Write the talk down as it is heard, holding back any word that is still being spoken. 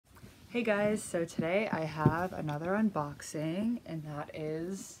Hey guys, so today I have another unboxing, and that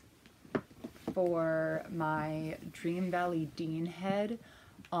is for my Dream Valley Dean head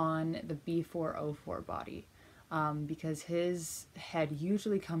on the B4-04 body. Because his head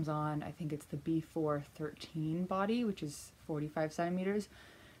usually comes on, I think it's the B4-13 body, which is 45 centimeters.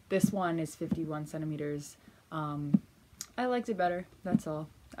 This one is 51 centimeters. I liked it better, that's all.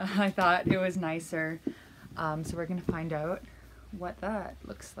 I thought it was nicer. So we're gonna find out what that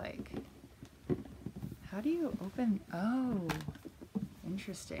looks like. How do you open? Oh,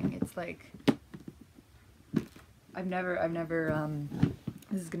 interesting. It's like I've never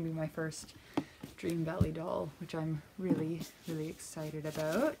this is gonna be my first Dream Valley doll, which I'm really excited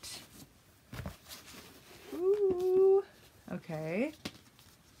about. Ooh, okay.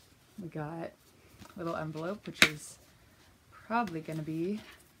 We got a little envelope, which is probably gonna be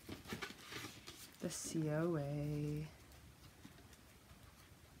the COA.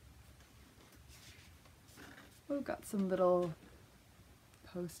 We've got some little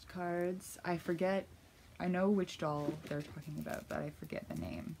postcards. I know which doll they're talking about, but I forget the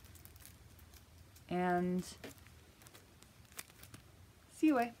name. And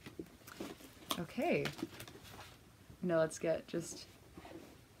COA. Okay. Now let's get just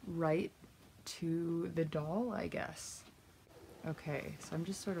right to the doll, I guess. Okay, so I'm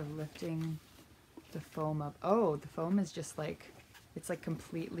just sort of lifting the foam up. Oh, the foam is just like, it's like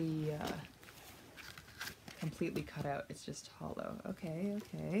completely cut out. It's just hollow. Okay,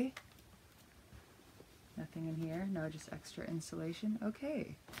 okay. Nothing in here. No, just extra insulation.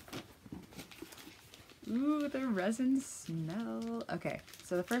 Okay. Ooh, the resin smell. Okay,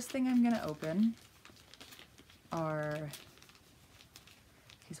 so the first thing I'm gonna open are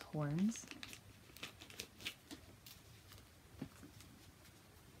his horns.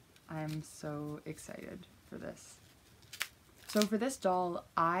 I'm so excited for this. So for this doll,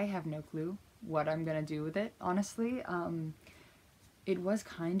 I have no clue what I'm gonna do with it, honestly. It was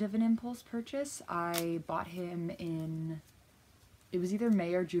kind of an impulse purchase. I bought him in, it was either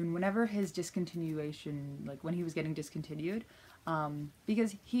May or June, whenever his discontinuation, like when he was getting discontinued,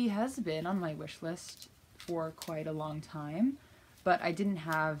 because he has been on my wish list for quite a long time, but I didn't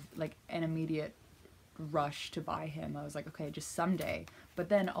have like an immediate rush to buy him. I was like, okay, just someday. But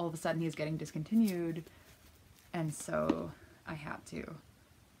then all of a sudden he's getting discontinued, and so I had to.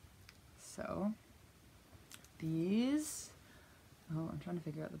 So these, oh, I'm trying to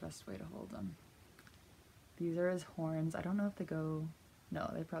figure out the best way to hold them. These are his horns. I don't know if they go, no,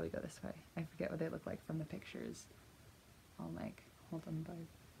 they probably go this way. I forget what they look like from the pictures. I'll like hold them by,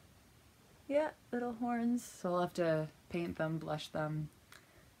 yeah, little horns. So I'll have to paint them, blush them,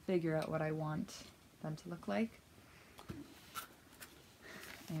 figure out what I want them to look like.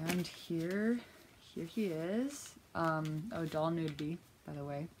 And here he is. Oh, doll nudity, by the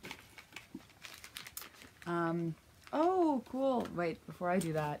way. Oh, cool. Wait, before I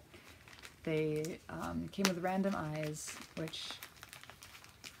do that, they came with random eyes, which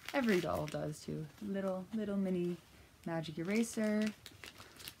every doll does too. Little mini magic eraser.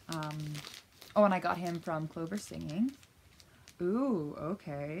 Oh, and I got him from Clover Singing. Ooh,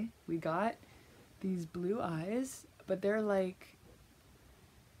 okay. We got these blue eyes, but they're like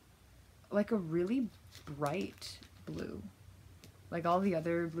a really bright blue. Like all the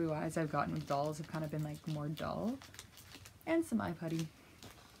other blue eyes I've gotten with dolls have kind of been like more dull. And some eye putty.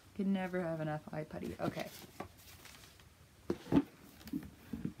 Can never have enough eye putty. Okay.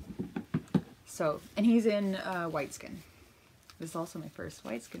 So, and he's in white skin. This is also my first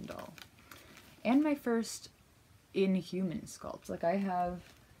white skin doll. And my first inhuman sculpt. Like I have,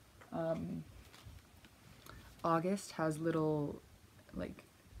 August has little like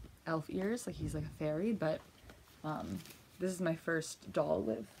elf ears, like he's like a fairy, but this is my first doll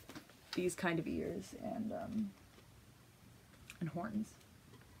with these kind of ears and horns.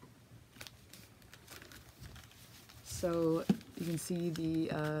 So you can see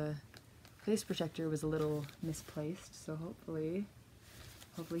the face protector was a little misplaced, so hopefully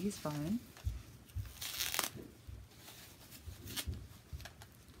he's fine.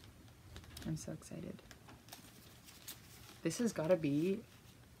 I'm so excited. This has got to be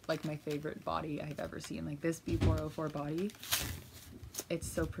like my favorite body I've ever seen. Like this B4-04 body, it's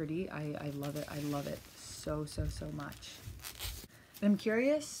so pretty. I love it. I love it so much. And I'm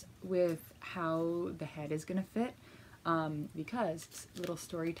curious with how the head is gonna fit, because, little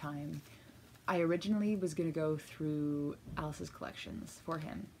story time, I originally was gonna go through Alice's collections for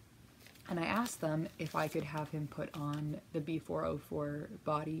him, and I asked them if I could have him put on the B4-04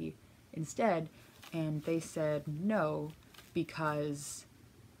 body instead, and they said no, because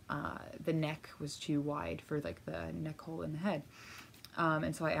the neck was too wide for like the neck hole in the head.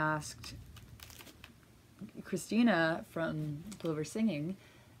 And so I asked Christina from Clover Singing,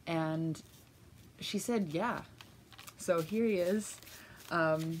 and she said yeah. So here he is.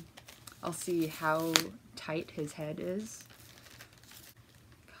 I'll see how tight his head is.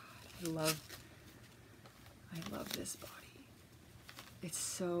 God, I love this body. It's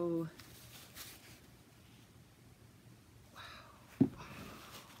so, wow.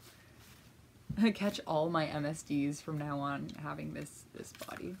 I catch all my MSDs from now on having this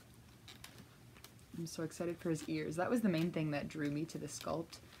body. I'm so excited for his ears. That was the main thing that drew me to the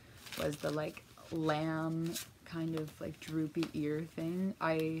sculpt, was the like lamb kind of like droopy ear thing.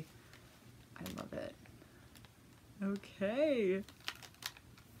 I love it. Okay.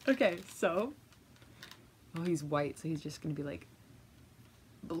 Okay, so, oh, he's white, so he's just gonna be like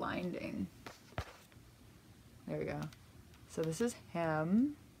blinding. There we go. So this is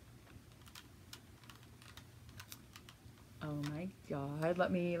him. Oh my god.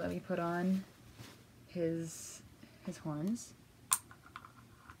 Let me put on his horns.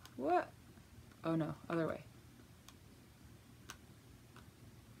 What? Oh no, other way.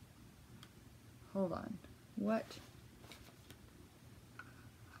 Hold on. What?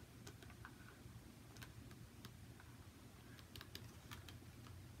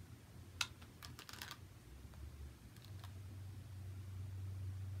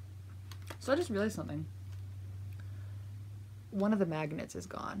 So I just realized something. One of the magnets is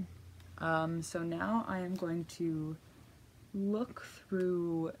gone. So now I am going to look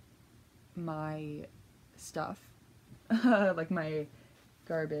through my stuff, like my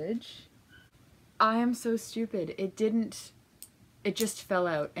garbage. I am so stupid. It just fell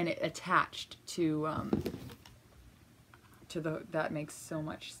out and it attached to that makes so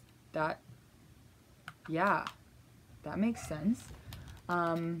much, yeah, that makes sense.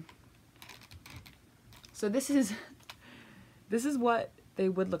 So this is what they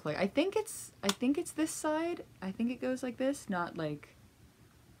would look like. I think it's this side. I think it goes like this, not like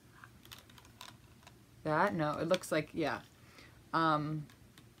that. No, it looks like, yeah.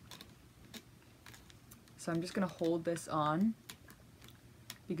 So I'm just gonna hold this on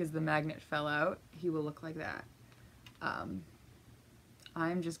because the magnet fell out. He will look like that. I'm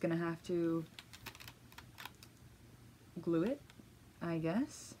just gonna have to glue it, I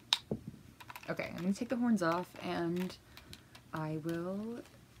guess. Okay, I'm gonna take the horns off and I will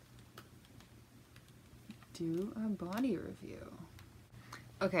do a body review.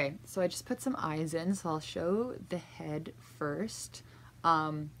 Okay, so I just put some eyes in, so I'll show the head first.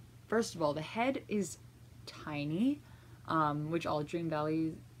 First of all, the head is tiny, which all Dream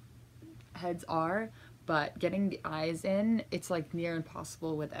Valley heads are, but getting the eyes in, it's like near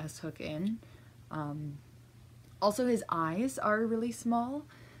impossible with S-hook in. Also, his eyes are really small.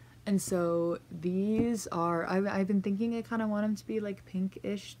 And so these are, I've been thinking I kind of want them to be like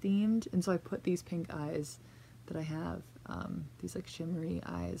pinkish themed, and so I put these pink eyes that I have, these like shimmery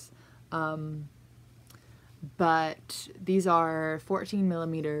eyes. But these are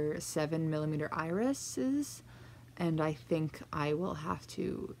 14mm, 7mm irises, and I think I will have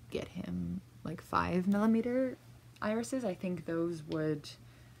to get him like 5mm irises. I think those would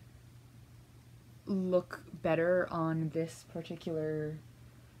look better on this particular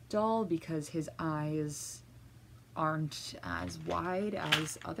doll because his eyes aren't as wide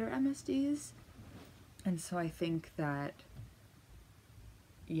as other MSDs, and so I think that,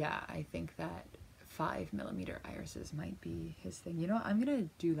 yeah, I think that 5mm irises might be his thing. You know what? I'm gonna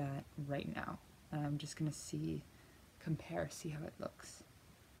do that right now, and I'm just gonna see how it looks.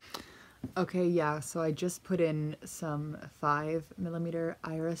 Okay, yeah, so I just put in some 5mm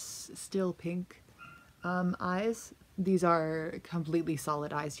iris still pink eyes. These are completely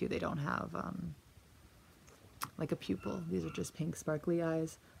solid eyes too. They don't have like a pupil. These are just pink sparkly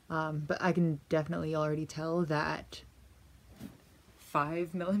eyes. But I can definitely already tell that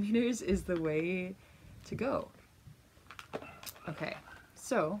 5mm is the way to go. Okay,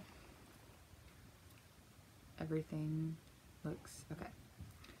 so everything looks okay.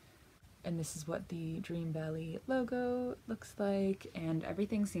 And this is what the Dream Valley logo looks like, and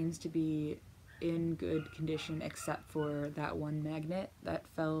everything seems to be in good condition except for that one magnet that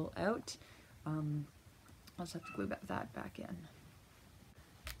fell out. I'll just have to glue that back in.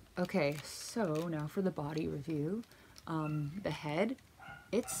 Okay, so now for the body review. The head,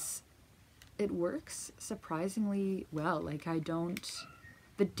 it works surprisingly well. Like,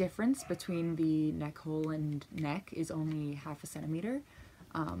 the difference between the neck hole and neck is only 0.5 centimeter.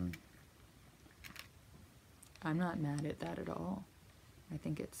 I'm not mad at that at all. I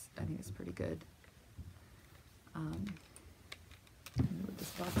think it's pretty good. Move this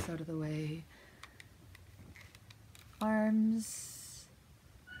box out of the way. Arms.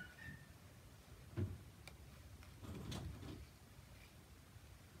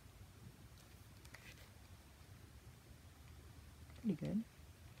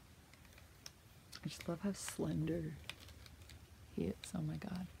 just love how slender he is. Oh my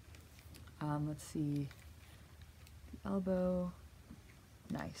god. Let's see. The elbow.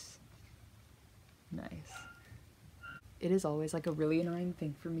 Nice. Nice. It is always like a really annoying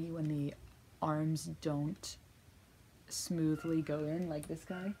thing for me when the arms don't smoothly go in, like this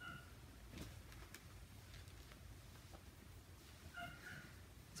guy.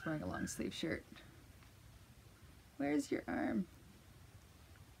 He's wearing a long sleeve shirt. Where's your arm?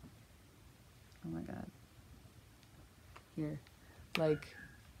 Oh my god. Here. Like,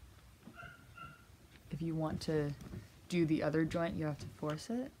 if you want to do the other joint, you have to force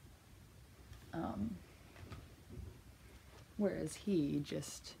it. Whereas he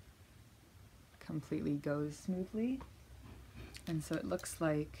just completely goes smoothly. And so it looks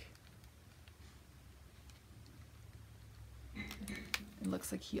like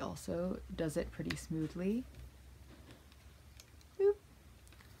he also does it pretty smoothly. Boop.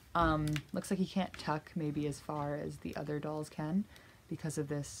 Looks like he can't tuck maybe as far as the other dolls can because of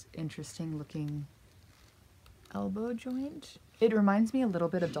this interesting looking elbow joint. It reminds me a little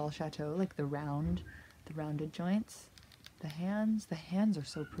bit of Doll Chateau, like the rounded joints. The hands are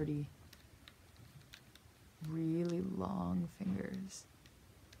so pretty. Really long fingers.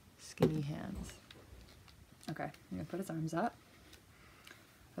 Skinny hands. Okay, I'm gonna put his arms up.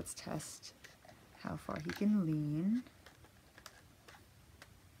 Let's test how far he can lean.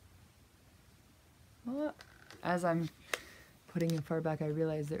 Oh, as I'm putting him far back, I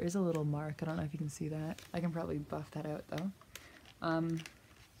realize there is a little mark. I don't know if you can see that. I can probably buff that out though.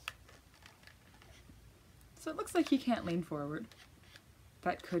 So it looks like he can't lean forward.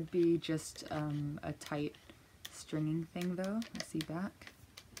 That could be just a tight stringing thing though. Let's see back.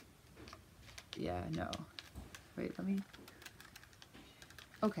 Yeah, no. Wait, let me...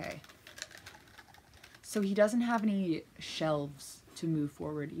 Okay. So he doesn't have any shelves to move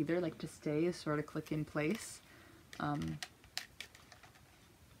forward either, like to stay is sort of click in place.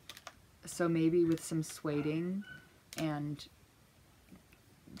 So maybe with some sueding and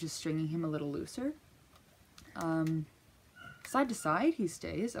just stringing him a little looser. Side to side he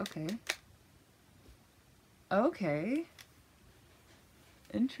stays, okay. Okay.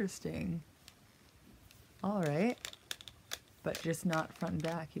 Interesting. Alright. But just not front and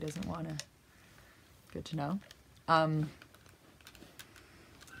back, he doesn't want to. Good to know.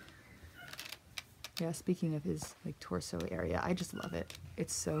 Yeah, speaking of his like torso area, I just love it.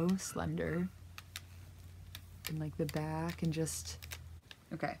 It's so slender. And like the back and just...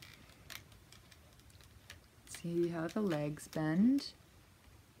 Okay. See how the legs bend.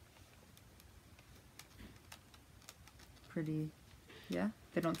 Pretty, yeah,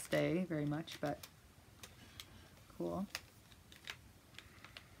 they don't stay very much, but cool.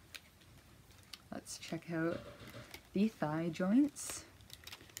 Let's check out the thigh joints.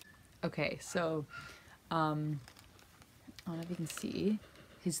 Okay, so, I don't know if you can see,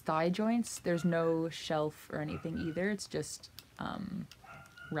 his thigh joints, there's no shelf or anything either, it's just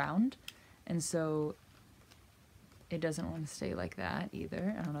round, and so it doesn't want to stay like that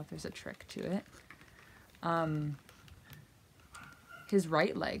either. I don't know if there's a trick to it. His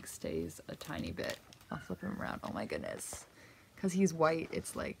right leg stays a tiny bit. I'll flip him around. Oh my goodness. Because he's white,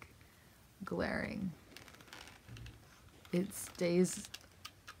 it's like glaring. It stays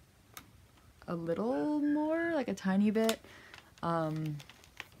a little more, like a tiny bit. But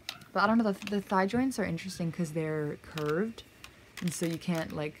I don't know, the thigh joints are interesting because they're curved. And so you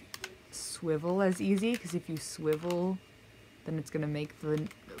can't like swivel as easy, because if you swivel, then it's going to make the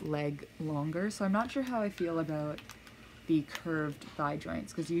leg longer. So I'm not sure how I feel about the curved thigh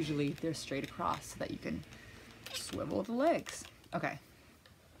joints, because usually they're straight across so that you can swivel the legs. Okay.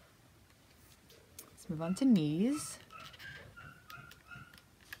 Let's move on to knees.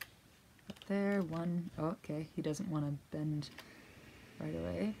 Up there, one. Oh, okay, he doesn't want to bend right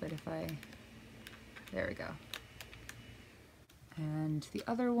away, but if I... There we go. And the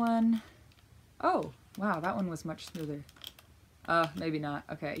other one... Oh, wow, that one was much smoother. Maybe not.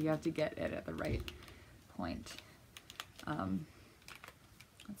 Okay, you have to get it at the right point.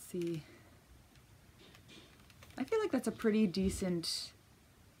 Let's see. I feel like that's a pretty decent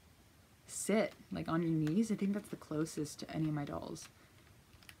sit, like on your knees. I think that's the closest to any of my dolls.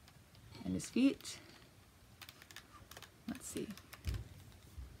 And his feet. Let's see.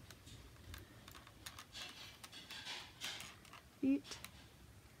 Feet.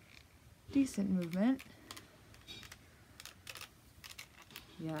 Decent movement.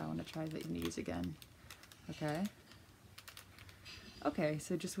 Yeah, I want to try the knees again. Okay. Okay,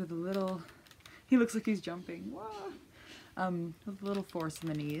 so just with a little... He looks like he's jumping. Whoa. With a little force in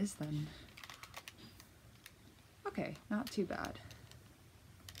the knees, then... Okay, not too bad.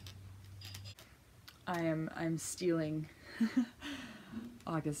 I'm stealing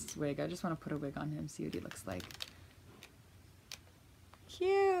August's wig. I just want to put a wig on him, see what he looks like.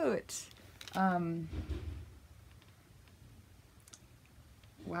 Cute!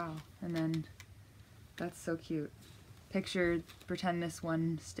 Wow, and then that's so cute. Pretend this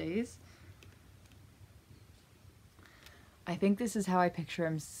one stays. I think this is how I picture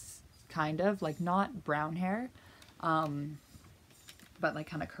him, kind of, like not brown hair, but like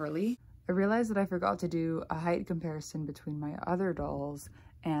kind of curly. I realized that I forgot to do a height comparison between my other dolls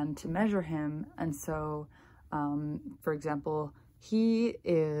and to measure him, and so for example, he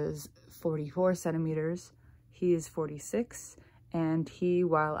is 44 centimeters, he is 46, and he,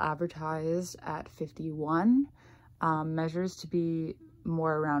 while advertised at 51, measures to be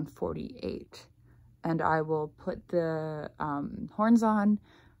more around 48. And I will put the horns on.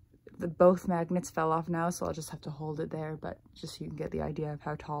 Both magnets fell off now, so I'll just have to hold it there, but just so you can get the idea of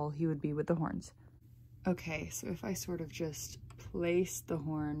how tall he would be with the horns. Okay, so if I sort of just place the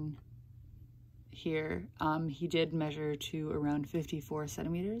horn here, he did measure to around 54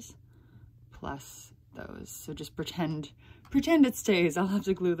 centimeters plus those. So just pretend it stays. I'll have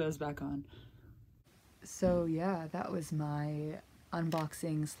to glue those back on. So yeah, that was my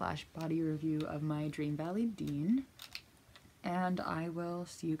unboxing slash body review of my Dream Valley Dean. And I will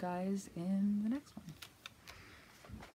see you guys in the next one.